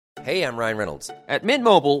Hey, I'm Ryan Reynolds. At Mint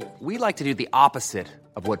Mobile, we like to do the opposite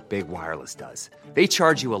of what Big Wireless does. They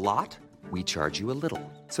charge you a lot, we charge you a little.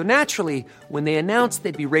 So naturally, when they announced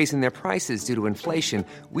they'd be raising their prices due to inflation,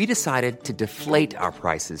 we decided to deflate our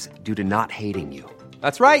prices due to not hating you.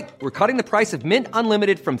 That's right. We're cutting the price of Mint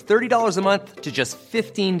Unlimited from $30 a month to just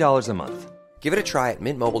 $15 a month. Give it a try at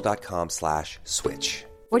mintmobile.com/switch.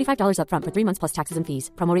 $45 up front for 3 months plus taxes and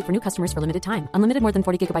fees. Promo rate for new customers for limited time. Unlimited more than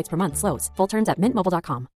 40 gigabytes per month. Slows full terms at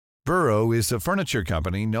mintmobile.com. Burrow is a furniture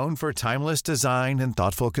company known for timeless design and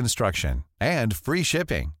thoughtful construction and free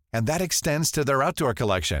shipping, and that extends to their outdoor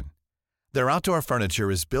collection. Their outdoor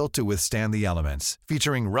furniture is built to withstand the elements,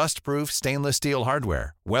 featuring rust-proof stainless steel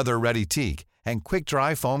hardware, weather-ready teak, and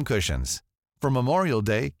quick-dry foam cushions. For Memorial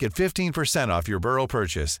Day, get 15% off your Burrow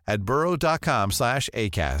purchase at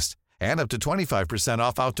burrow.com/ACAST and up to 25%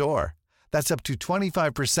 off outdoor. That's up to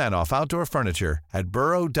 25% off outdoor furniture at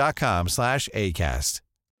burrow.com/ACAST.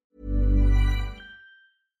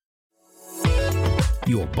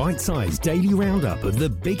 Your bite-sized daily roundup of the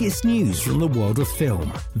biggest news from the world of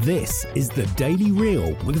film. This is The Daily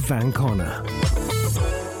Reel with Van Connor.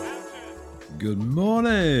 Good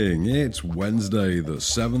morning. It's Wednesday, the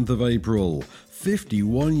 7th of April.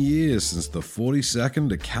 51 years since the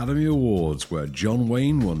 42nd Academy Awards, where John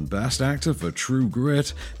Wayne won Best Actor for True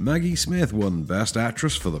Grit, Maggie Smith won Best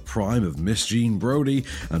Actress for The Prime of Miss Jean Brodie,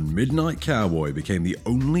 and Midnight Cowboy became the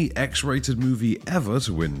only X-rated movie ever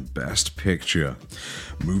to win Best Picture.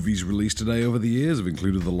 Movies released today over the years have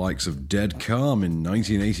included the likes of Dead Calm in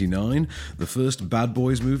 1989, the first Bad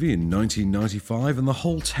Boys movie in 1995, and The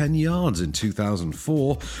Whole 10 Yards in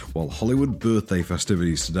 2004, while Hollywood birthday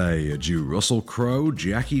festivities today are due Russell Crowe,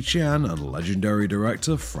 Jackie Chan, and legendary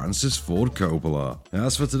director Francis Ford Coppola.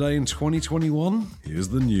 As for today in 2021, here's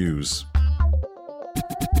the news.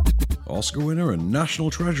 Oscar winner and national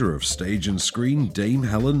treasure of stage and screen Dame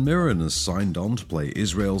Helen Mirren has signed on to play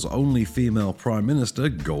Israel's only female Prime Minister,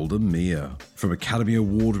 Golda Meir. From Academy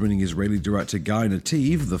Award-winning Israeli director Guy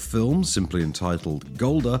Nativ, the film, simply entitled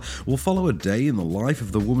Golda, will follow a day in the life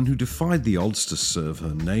of the woman who defied the odds to serve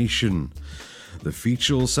her nation. The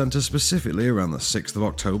feature will centre specifically around the 6th of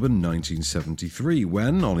October 1973,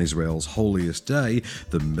 when, on Israel's holiest day,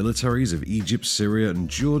 the militaries of Egypt, Syria and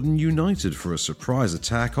Jordan united for a surprise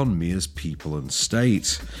attack on Meir's people and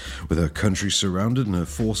state. With her country surrounded and her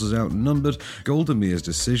forces outnumbered, Golda Meir's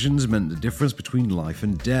decisions meant the difference between life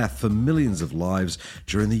and death for millions of lives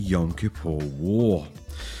during the Yom Kippur War.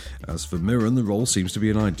 As for Mirren, the role seems to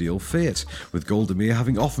be an ideal fit, with Golda Meir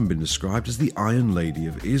having often been described as the Iron Lady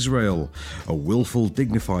of Israel, a willful,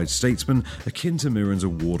 dignified statesman akin to Mirren's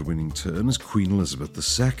award-winning term as Queen Elizabeth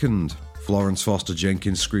II. Florence Foster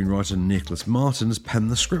Jenkins screenwriter Nicholas Martin has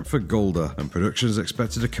penned the script for Golda, and production is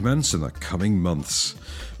expected to commence in the coming months.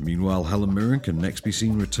 Meanwhile, Helen Mirren can next be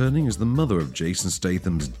seen returning as the mother of Jason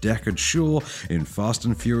Statham's Deckard Shaw in Fast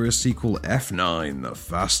and Furious sequel F9, The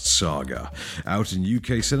Fast Saga, out in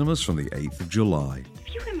UK cinemas from the 8th of July.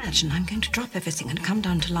 If you imagine I'm going to drop everything and come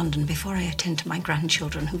down to London before I attend to my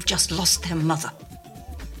grandchildren who've just lost their mother,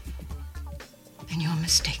 then you're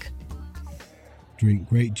mistaken. Drink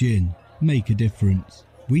great gin. Make a difference.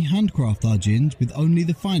 We handcraft our gins with only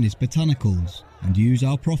the finest botanicals and use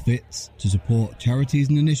our profits to support charities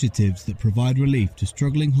and initiatives that provide relief to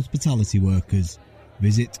struggling hospitality workers.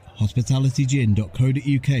 Visit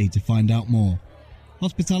hospitalitygin.co.uk to find out more.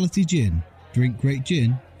 Hospitality Gin. Drink great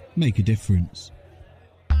gin. Make a difference.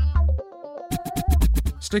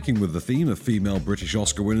 Sticking with the theme of female British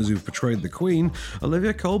Oscar winners who've portrayed the Queen,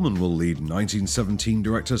 Olivia Colman will lead 1917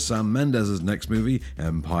 director Sam Mendes' next movie,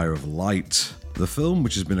 Empire of Light. The film,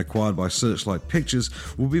 which has been acquired by Searchlight Pictures,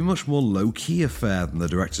 will be a much more low-key affair than the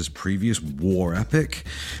director's previous war epic,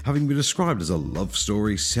 having been described as a love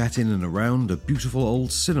story set in and around a beautiful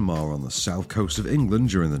old cinema on the south coast of England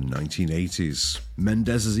during the 1980s.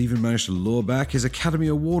 Mendes has even managed to lure back his Academy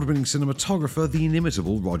Award-winning cinematographer, the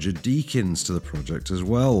inimitable Roger Deakins, to the project as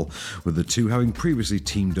well, with the two having previously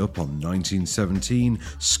teamed up on 1917,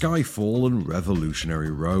 Skyfall and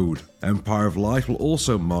Revolutionary Road. Empire of Light will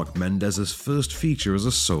also mark Mendes' first feature as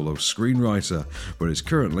a solo screenwriter, but is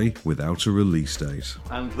currently without a release date.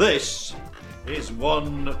 And this is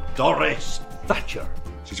one Doris Thatcher.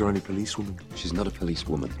 She's your only policewoman. She's not a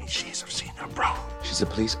policewoman. She is. I've seen her, bro. She's a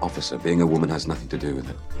police officer. Being a woman has nothing to do with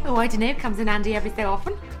it. Oh, I don't know. It comes in handy every so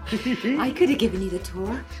often. I could have given you the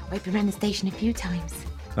tour. I've been around the station a few times.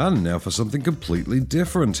 And now for something completely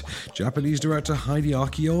different. Japanese director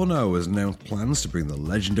Hideaki Ono has announced plans to bring the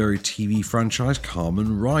legendary TV franchise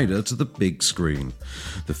Kamen Rider to the big screen.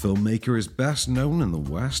 The filmmaker is best known in the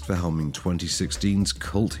West for helming 2016's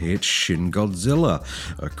cult hit Shin Godzilla,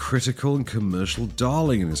 a critical and commercial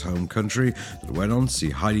darling in his home country that went on to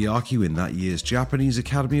see Hideaki win that year's Japanese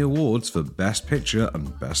Academy Awards for Best Picture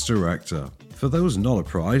and Best Director. For those not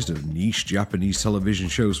apprised of niche Japanese television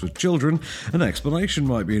shows for children, an explanation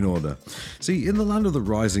might be in order. See, in the land of the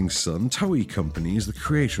rising sun, Toei Company is the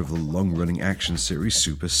creator of the long-running action series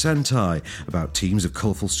Super Sentai, about teams of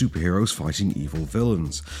colourful superheroes fighting evil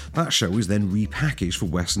villains. That show is then repackaged for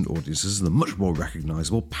Western audiences as the much more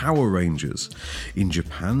recognisable Power Rangers. In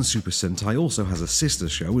Japan, Super Sentai also has a sister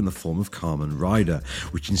show in the form of Kamen Rider,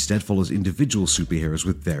 which instead follows individual superheroes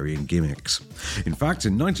with varying gimmicks. In fact,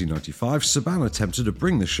 in 1995, Saban attempted to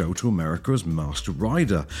bring the show to America as Master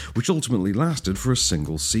Rider, which ultimately lasted for a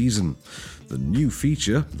single season. The new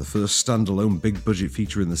feature, the first standalone big-budget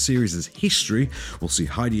feature in the series' history, will see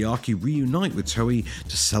Hideaki reunite with Toei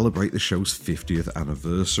to celebrate the show's 50th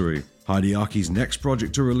anniversary. Hideaki's next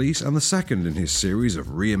project to release, and the second in his series of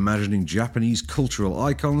reimagining Japanese cultural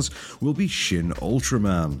icons, will be Shin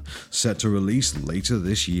Ultraman, set to release later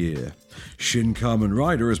this year. Shin Kamen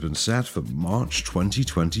Rider has been set for March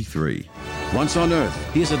 2023. Once on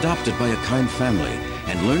Earth, he is adopted by a kind family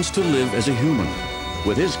and learns to live as a human.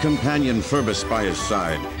 With his companion Phoebus by his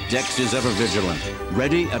side, Dex is ever vigilant,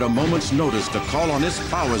 ready at a moment's notice to call on his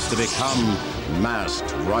powers to become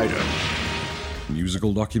Masked Rider.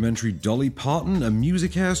 Musical documentary Dolly Parton, a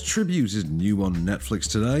Musicares tribute, is new on Netflix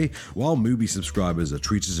today, while Mubi subscribers are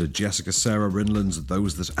treated to Jessica Sarah Rindland's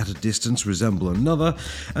Those That At a Distance Resemble Another,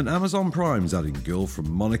 and Amazon Prime's adding Girl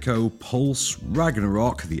from Monaco, Pulse,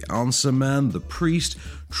 Ragnarok, The Answer Man, The Priest,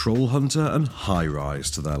 Troll Hunter and High Rise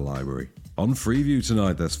to their library. On Freeview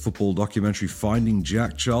tonight, there's football documentary Finding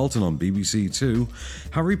Jack Charlton on BBC 2,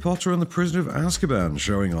 Harry Potter and the Prisoner of Azkaban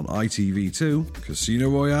showing on ITV2, Casino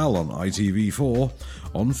Royale on ITV4.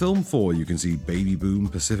 On Film 4, you can see Baby Boom,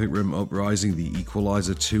 Pacific Rim Uprising, The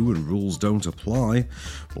Equalizer 2 and Rules Don't Apply.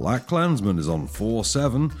 Black Klansman is on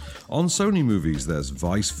 4/7. On Sony Movies, there's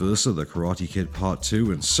Vice Versa, The Karate Kid Part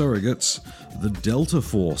 2 and Surrogates. The Delta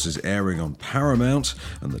Force is airing on Paramount,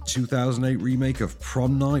 and the 2008 remake of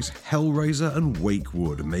Prom Night, Hellraiser and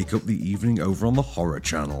Wakewood make up the evening over on the Horror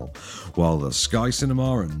Channel. While the Sky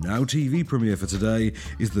Cinema and Now TV premiere for today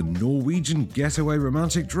is the Norwegian getaway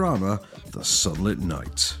romantic drama, The Sunlit Night.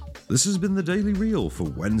 This has been the Daily Reel for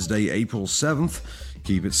Wednesday, April 7th.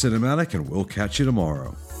 Keep it cinematic and we'll catch you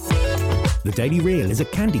tomorrow. The Daily Reel is a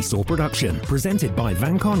Candy Store production, presented by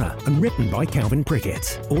Van Connor and written by Calvin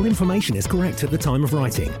Prickett. All information is correct at the time of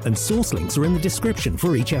writing, and source links are in the description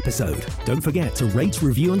for each episode. Don't forget to rate,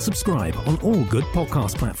 review and subscribe on all good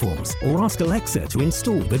podcast platforms, or ask Alexa to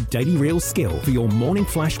install the Daily Reel skill for your morning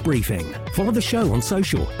flash briefing. Follow the show on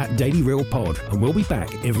social at Daily Reel Pod, and we'll be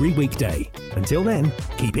back every weekday. Until then,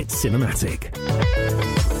 keep it cinematic.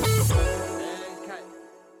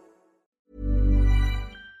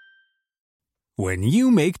 When you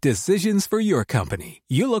make decisions for your company,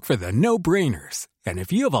 you look for the no-brainers. And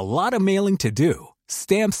if you have a lot of mailing to do,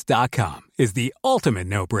 Stamps.com is the ultimate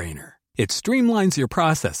no-brainer. It streamlines your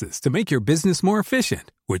processes to make your business more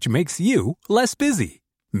efficient, which makes you less busy.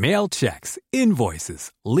 Mail checks,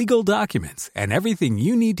 invoices, legal documents, and everything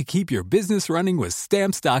you need to keep your business running with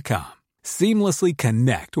Stamps.com. Seamlessly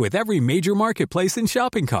connect with every major marketplace and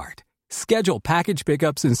shopping cart. Schedule package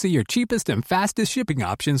pickups and see your cheapest and fastest shipping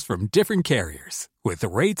options from different carriers, with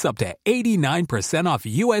rates up to 89% off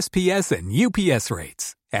USPS and UPS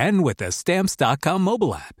rates. And with the Stamps.com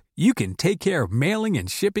mobile app, you can take care of mailing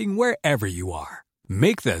and shipping wherever you are.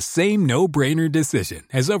 Make the same no-brainer decision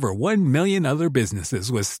as over 1 million other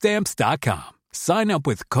businesses with Stamps.com. Sign up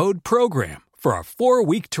with code PROGRAM for a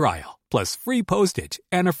 4-week trial, plus free postage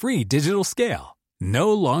and a free digital scale.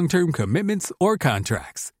 No long-term commitments or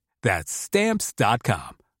contracts. That's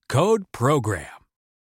Stamps.com. Code PROGRAM.